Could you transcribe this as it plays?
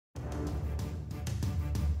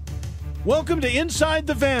Welcome to Inside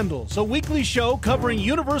the Vandals, a weekly show covering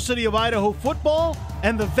University of Idaho football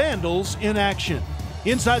and the Vandals in action.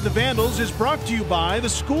 Inside the Vandals is brought to you by the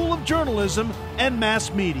School of Journalism and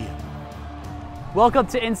Mass Media. Welcome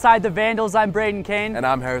to Inside the Vandals. I'm Braden Kane. And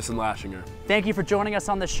I'm Harrison Lashinger. Thank you for joining us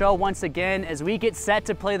on the show once again as we get set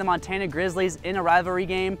to play the Montana Grizzlies in a rivalry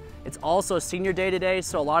game. It's also senior day today,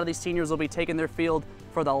 so a lot of these seniors will be taking their field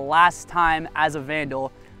for the last time as a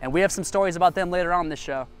Vandal. And we have some stories about them later on in this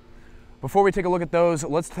show. Before we take a look at those,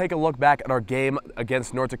 let's take a look back at our game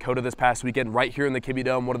against North Dakota this past weekend right here in the Kibbe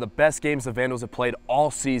Dome. One of the best games the Vandals have played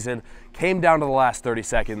all season. Came down to the last 30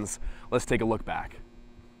 seconds. Let's take a look back.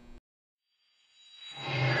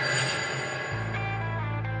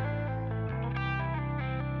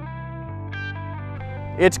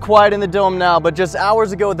 It's quiet in the Dome now, but just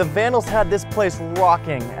hours ago, the Vandals had this place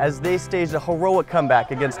rocking as they staged a heroic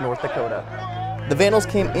comeback against North Dakota. The Vandals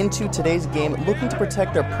came into today's game looking to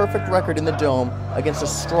protect their perfect record in the Dome against a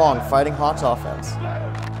strong Fighting Hawks offense.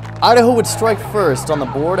 Idaho would strike first on the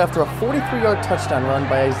board after a 43-yard touchdown run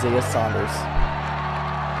by Isaiah Saunders.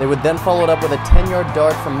 They would then follow it up with a 10-yard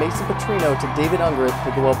dart from Mason Petrino to David Ungerith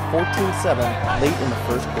to go up 14-7 late in the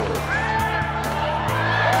first quarter.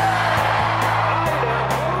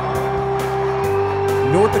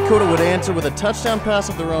 North Dakota would answer with a touchdown pass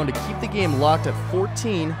of their own to keep the game locked at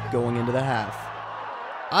 14 going into the half.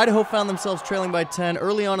 Idaho found themselves trailing by 10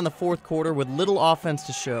 early on in the fourth quarter with little offense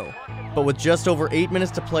to show. But with just over 8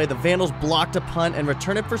 minutes to play, the Vandals blocked a punt and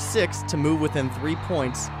returned it for 6 to move within 3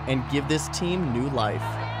 points and give this team new life.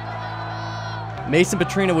 Mason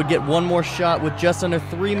Petrino would get one more shot with just under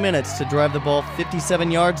 3 minutes to drive the ball 57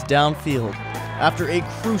 yards downfield. After a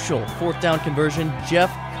crucial fourth down conversion, Jeff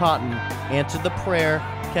Cotton answered the prayer,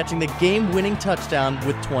 catching the game-winning touchdown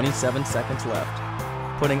with 27 seconds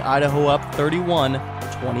left, putting Idaho up 31-27.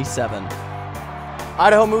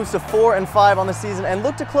 Idaho moves to 4-5 on the season and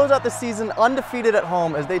look to close out the season undefeated at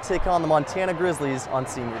home as they take on the Montana Grizzlies on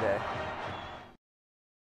Senior Day.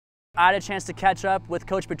 I had a chance to catch up with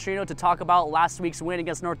Coach Petrino to talk about last week's win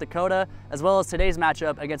against North Dakota, as well as today's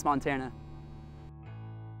matchup against Montana.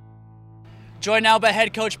 Joined now by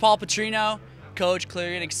head coach Paul Petrino. Coach,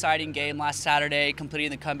 clearly an exciting game last Saturday,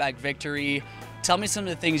 completing the comeback victory. Tell me some of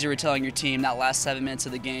the things you were telling your team that last 7 minutes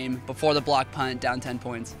of the game before the block punt, down 10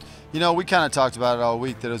 points. You know, we kind of talked about it all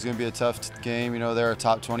week that it was going to be a tough game. You know, they're a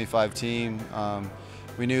top 25 team.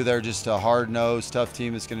 We knew they're just a hard-nosed, tough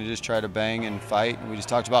team that's going to just try to bang and fight. And we just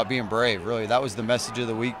talked about being brave, really. That was the message of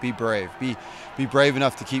the week, be brave. Be brave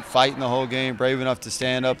enough to keep fighting the whole game, brave enough to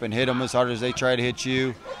stand up and hit them as hard as they try to hit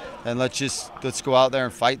you. And let's go out there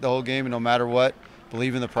and fight the whole game, and no matter what,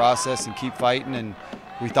 believe in the process and keep fighting. And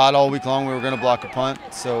we thought all week long we were going to block a punt,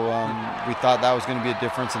 so we thought that was going to be a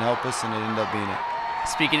difference and help us, and it ended up being it.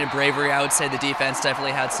 Speaking of bravery, I would say the defense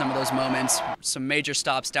definitely had some of those moments, some major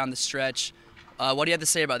stops down the stretch. What do you have to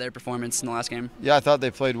say about their performance in the last game? Yeah, I thought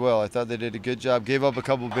they played well. I thought they did a good job. Gave up a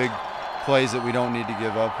couple big plays that we don't need to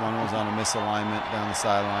give up. One was on a misalignment down the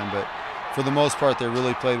sideline, but for the most part, they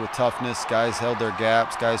really played with toughness. Guys held their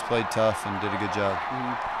gaps. Guys played tough and did a good job.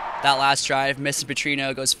 That last drive, Mr.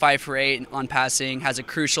 Petrino goes 5 for 8 on passing, has a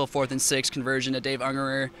crucial 4th and 6 conversion to Dave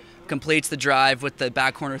Ungerith, completes the drive with the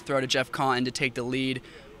back corner throw to Jeff Cotton to take the lead.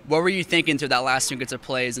 What were you thinking through that last sequence of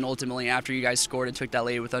plays and ultimately after you guys scored and took that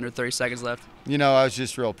lead with under 30 seconds left? You know, I was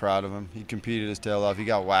just real proud of him. He competed his tail off. He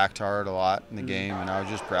got whacked hard a lot in the game, and I was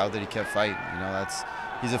just proud that he kept fighting. You know,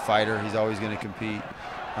 he's a fighter. He's always going to compete.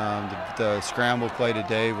 The scramble play to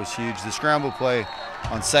Dave was huge. The scramble play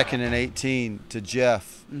on 2nd and 18 to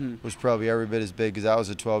Jeff was probably every bit as big because that was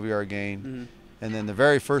a 12-yard gain. And then the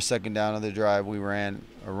very first second down of the drive, we ran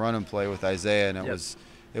a running play with Isaiah, and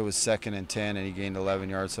it was 2nd and 10, and he gained 11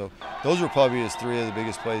 yards. So those were probably his 3 of the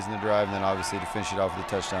biggest plays in the drive, and then obviously to finish it off with a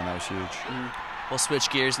touchdown, that was huge. We'll switch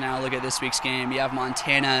gears now, look at this week's game. You have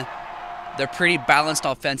Montana. They're pretty balanced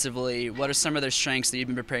offensively. What are some of their strengths that you've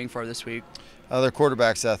been preparing for this week? Their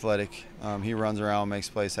quarterback's athletic. He runs around, makes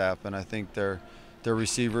plays happen. I think their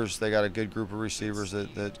receivers, they got a good group of receivers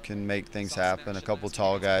that can make things happen. A couple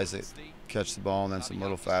tall guys that catch the ball, and then some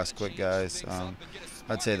little fast, quick guys.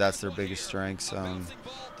 I'd say that's their biggest strengths.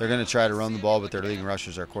 They're going to try to run the ball, but their leading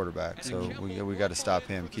rusher is our quarterback. So we got to stop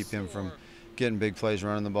him, keep him from getting big plays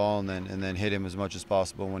running the ball, and then hit him as much as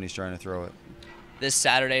possible when he's trying to throw it. This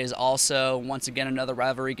Saturday is also, once again, another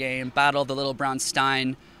rivalry game, Battle of the Little Brown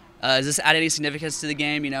Stein. Does this add any significance to the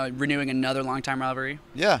game, you know, renewing another long-time rivalry?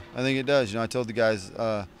 Yeah, I think it does. You know, I told the guys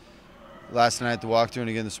last night at the walkthrough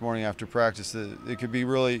and again this morning after practice that it could be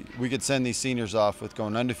really, we could send these seniors off with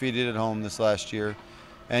going undefeated at home this last year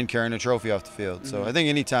and carrying a trophy off the field. So I think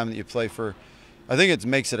any time that you play for I think it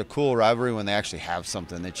makes it a cool rivalry when they actually have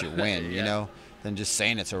something that you win, you know, than just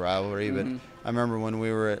saying it's a rivalry. But I remember when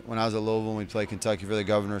I was at Louisville, and we'd play Kentucky for the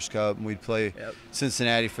Governor's Cup, and we'd play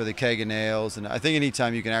Cincinnati for the Keg of Nails. And I think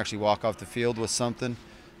anytime you can actually walk off the field with something,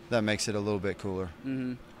 that makes it a little bit cooler.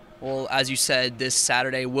 Well, as you said, this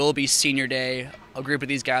Saturday will be senior day. A group of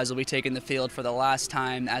these guys will be taking the field for the last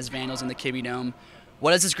time as Vandals in the Kibbe Dome.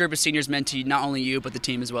 What has this group of seniors meant to not only you, but the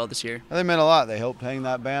team as well this year? They meant a lot. They helped hang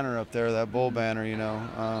that banner up there, that bowl banner, you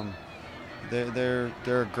know. They're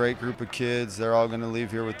a great group of kids. They're all going to leave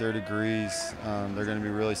here with their degrees. They're going to be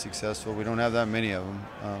really successful. We don't have that many of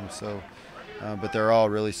them, but they're all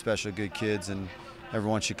really special, good kids, and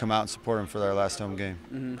everyone should come out and support them for their last home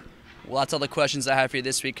game. Well, that's all the questions I have for you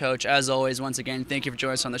this week, Coach. As always, once again, thank you for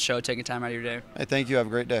joining us on the show, taking time out of your day. Hey, thank you. Have a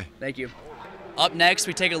great day. Thank you. Up next,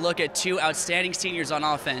 we take a look at two outstanding seniors on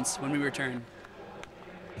offense when we return.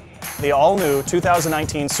 The all-new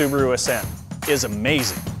 2019 Subaru Ascent is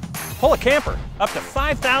amazing. Pull a camper up to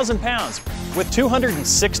 5,000 pounds with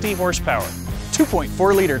 260 horsepower,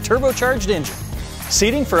 2.4-liter turbocharged engine,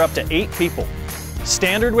 seating for up to 8 people,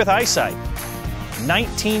 standard with eyesight,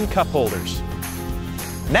 19 cup holders.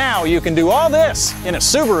 Now you can do all this in a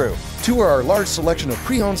Subaru. Tour our large selection of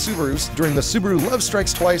pre-owned Subarus during the Subaru Love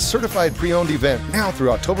Strikes Twice certified pre-owned event now through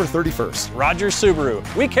October 31st. Rogers Subaru.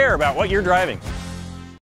 We care about what you're driving.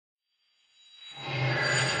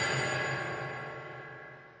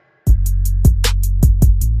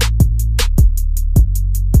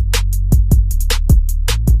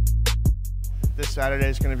 This Saturday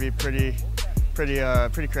is going to be pretty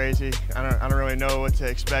crazy. I don't really know what to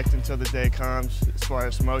expect until the day comes as far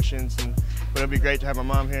as emotions, but it'll be great to have my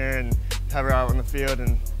mom here and have her out on the field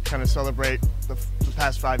and kind of celebrate the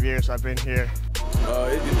past 5 years I've been here.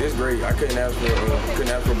 It's great. I couldn't ask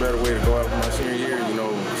for a better way to go out for my senior year. You know,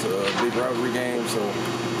 it's a big rivalry game, so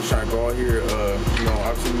just trying to go out here. You know,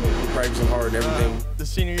 obviously we're practicing hard and everything. The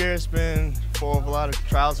senior year has been full of a lot of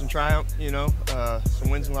trials and triumph. You know, some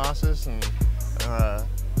wins and losses, and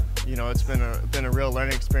you know, it's been a real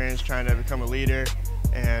learning experience trying to become a leader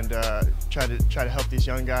and try to help these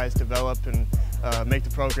young guys develop and make the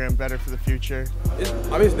program better for the future.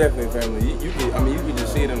 I mean, it's definitely family. You can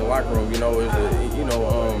just see it in the locker room. You know,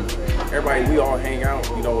 everybody, we all hang out.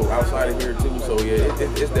 You know, outside of here too. So yeah,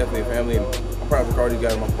 it's definitely a family. And I'm proud to call these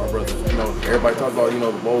guys my brothers. You know, everybody talks about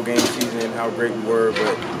the bowl game season and how great we were,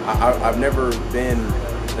 but I've never been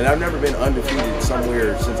undefeated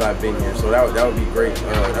somewhere since I've been here. So that would be great.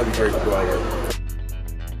 That'd be great to go out there.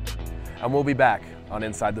 And we'll be back on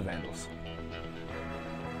Inside the Vandals.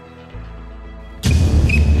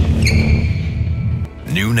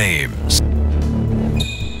 New names,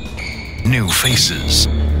 new faces.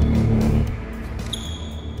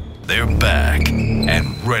 They're back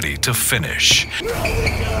and ready to finish.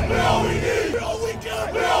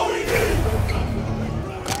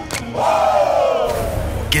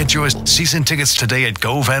 Get your season tickets today at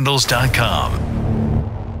govandals.com.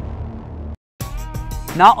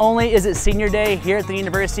 Not only is it senior day here at the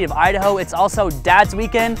University of Idaho, it's also Dad's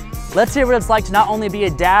Weekend. Let's hear what it's like to not only be a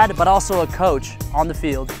dad, but also a coach on the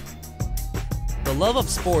field. The love of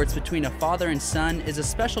sports between a father and son is a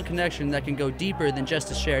special connection that can go deeper than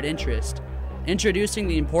just a shared interest. Introducing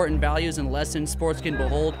the important values and lessons sports can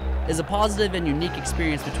behold is a positive and unique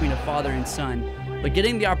experience between a father and son. But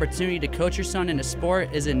getting the opportunity to coach your son in a sport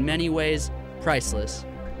is in many ways priceless.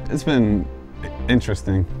 It's been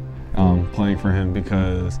interesting playing for him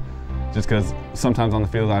because sometimes on the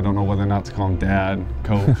field I don't know whether or not to call him dad,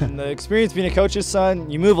 coach. The experience being a coach's son,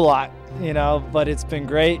 you move a lot, you know, but it's been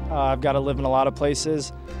great. I've got to live in a lot of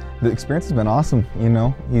places. The experience has been awesome, you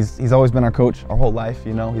know. He's always been our coach our whole life,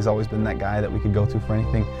 you know. He's always been that guy that we could go to for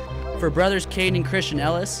anything. For brothers Caden and Christian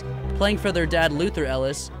Ellis, playing for their dad Luther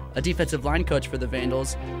Ellis, a defensive line coach for the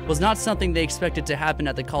Vandals, was not something they expected to happen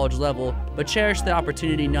at the college level, but cherished the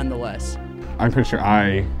opportunity nonetheless. I'm pretty sure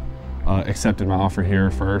I accepted my offer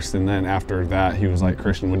here first, and then after that he was like,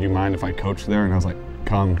 Christian, would you mind if I coach there? And I was like,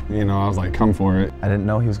 come, you know, I was like, come for it. I didn't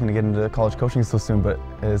know he was going to get into college coaching so soon, but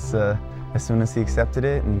as soon as he accepted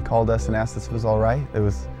it and called us and asked us if it was all right, it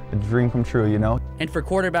was a dream come true, you know. And for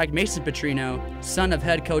quarterback Mason Petrino, son of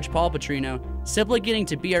head coach Paul Petrino, simply getting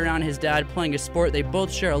to be around his dad playing a sport they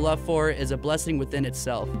both share a love for is a blessing within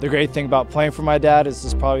itself. The great thing about playing for my dad is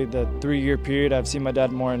this is probably the 3-year period I've seen my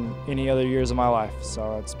dad more than any other years of my life.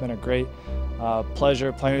 So it's been a great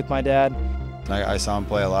pleasure playing with my dad. I saw him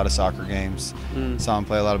play a lot of soccer games, saw him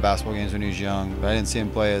play a lot of basketball games when he was young. But I didn't see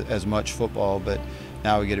him play as much football, but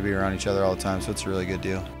now we get to be around each other all the time, so it's a really good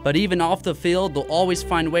deal. But even off the field, they'll always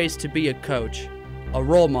find ways to be a coach, a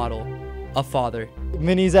role model, a father.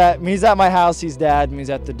 When he's at my house, he's dad. When he's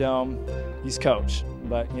at the Dome, he's coach.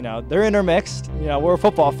 But, you know, they're intermixed. You know, we're a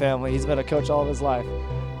football family. He's been a coach all of his life.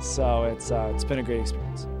 So it's been a great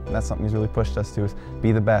experience. And that's something he's really pushed us to, is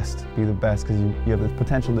be the best, because you have the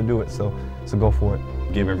potential to do it, so go for it.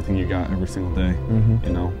 Give everything you got every single day,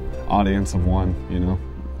 you know, audience of one, you know.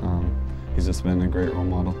 He's just been a great role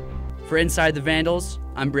model. For Inside the Vandals,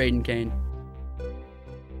 I'm Braden Kane.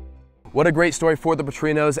 What a great story for the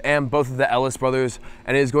Petrinos and both of the Ellis brothers,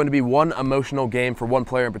 and it is going to be one emotional game for one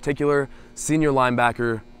player in particular, senior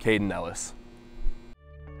linebacker Caden Ellis.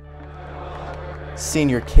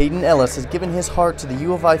 Senior Caden Ellis has given his heart to the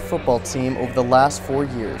U of I football team over the last 4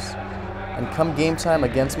 years. And come game time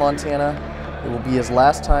against Montana, it will be his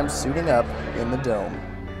last time suiting up in the Dome.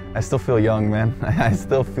 I still feel young, man. I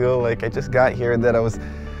still feel like I just got here and that I was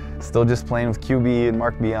still just playing with QB and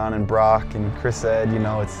Mark Bion and Brock and Chris Ed. You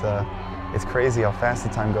know, it's crazy how fast the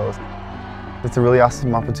time goes. It's a really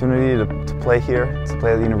awesome opportunity to play here, to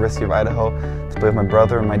play at the University of Idaho, to play with my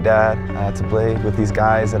brother and my dad, to play with these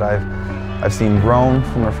guys that I've seen grown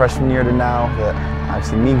from my freshman year to now, that I've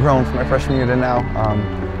seen me grown from my freshman year to now.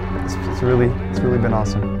 It's really been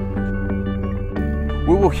awesome.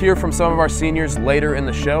 We will hear from some of our seniors later in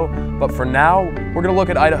the show, but for now, we're going to look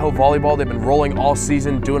at Idaho volleyball. They've been rolling all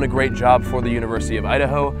season, doing a great job for the University of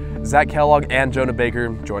Idaho. Zach Kellogg and Jonah Baker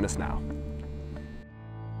join us now.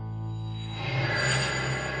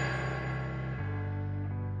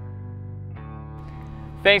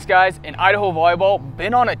 Thanks, guys. And Idaho volleyball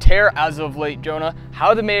been on a tear as of late, Jonah. How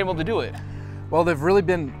have they been able to do it? Well, they've really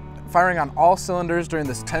been firing on all cylinders during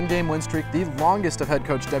this 10-game win streak, the longest of head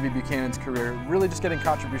coach Debbie Buchanan's career, really just getting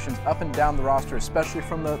contributions up and down the roster, especially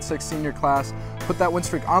from the 6th senior class. Put that win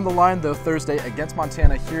streak on the line, though, Thursday against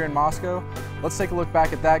Montana here in Moscow. Let's take a look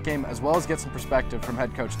back at that game, as well as get some perspective from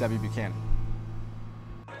head coach Debbie Buchanan.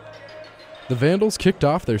 The Vandals kicked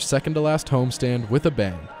off their second-to-last homestand with a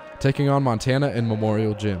bang, taking on Montana in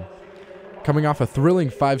Memorial Gym. Coming off a thrilling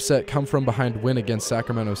 5-set come-from-behind win against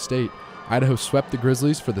Sacramento State, Idaho swept the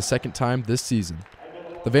Grizzlies for the second time this season.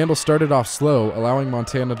 The Vandals started off slow, allowing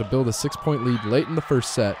Montana to build a 6-point lead late in the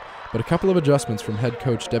first set, but a couple of adjustments from head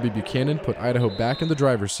coach Debbie Buchanan put Idaho back in the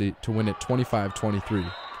driver's seat to win it 25-23.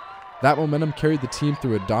 That momentum carried the team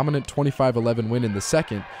through a dominant 25-11 win in the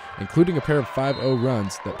second, including a pair of 5-0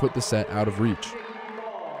 runs that put the set out of reach.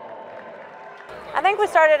 I think we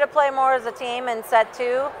started to play more as a team in set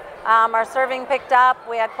 2. Our serving picked up.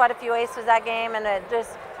 We had quite a few aces that game, and it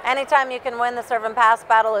just anytime you can win the serve and pass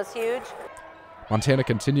battle is huge. Montana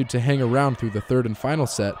continued to hang around through the third and final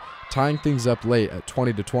set, tying things up late at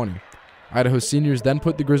 20-20. Idaho seniors then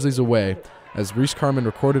put the Grizzlies away, as Reese Carman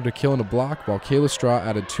recorded a kill and a block, while Kayla Straw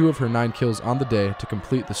added 2 of her 9 kills on the day to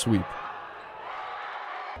complete the sweep.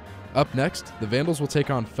 Up next, the Vandals will take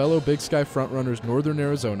on fellow Big Sky frontrunners Northern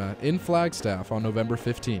Arizona in Flagstaff on November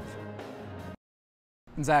 15th.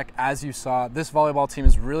 And Zach, as you saw, this volleyball team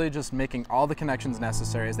is really just making all the connections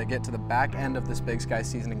necessary as they get to the back end of this Big Sky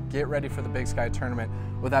season and get ready for the Big Sky tournament.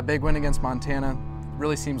 With that big win against Montana, it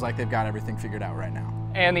really seems like they've got everything figured out right now.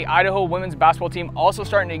 And the Idaho women's basketball team also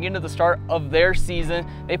starting to get into the start of their season.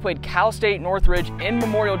 They played Cal State Northridge in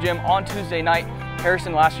Memorial Gym on Tuesday night.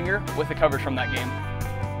 Harrison Lashinger with the coverage from that game.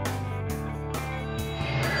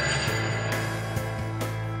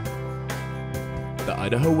 The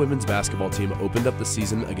Idaho women's basketball team opened up the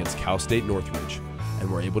season against Cal State Northridge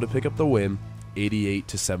and were able to pick up the win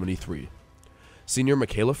 88-73. Senior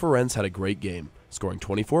Michaela Ferenz had a great game, scoring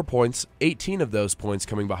 24 points, 18 of those points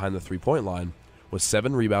coming behind the three-point line, with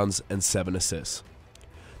 7 rebounds and 7 assists.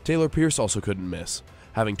 Taylor Pierce also couldn't miss,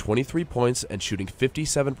 having 23 points and shooting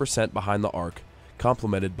 57% behind the arc,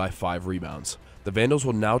 complemented by 5 rebounds. The Vandals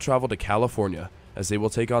will now travel to California as they will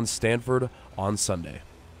take on Stanford on Sunday.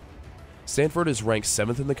 Stanford is ranked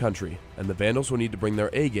 7th in the country, and the Vandals will need to bring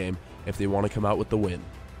their A game if they want to come out with the win.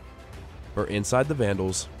 For Inside the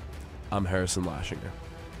Vandals, I'm Harrison Lashinger.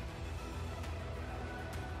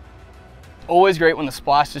 Always great when the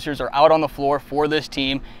Splash Sisters are out on the floor for this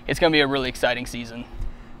team. It's going to be a really exciting season.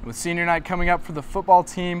 With senior night coming up for the football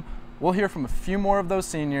team, we'll hear from a few more of those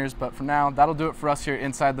seniors, but for now, that'll do it for us here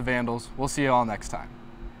Inside the Vandals. We'll see you all next time.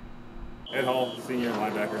 Ed Hall, senior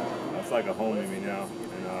linebacker. That's like a home to me now,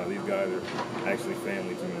 and these guys are actually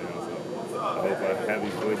family to me now. So I hope I have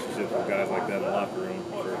these relationships with guys like that in the locker room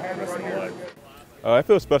for the rest of my life. It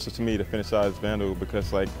feels special to me to finish out as Vandal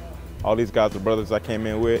because like all these guys are brothers I came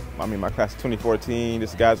in with. I mean, my class of 2014.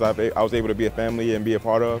 These guys I was able to be a family and be a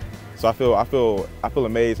part of. So I feel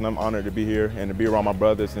amazed and I'm honored to be here and to be around my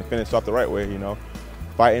brothers and finish off the right way. You know,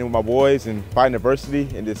 fighting with my boys and fighting adversity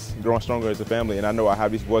and just growing stronger as a family. And I know I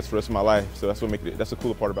have these boys for the rest of my life. So that's what makes it. That's the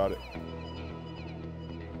cool part about it.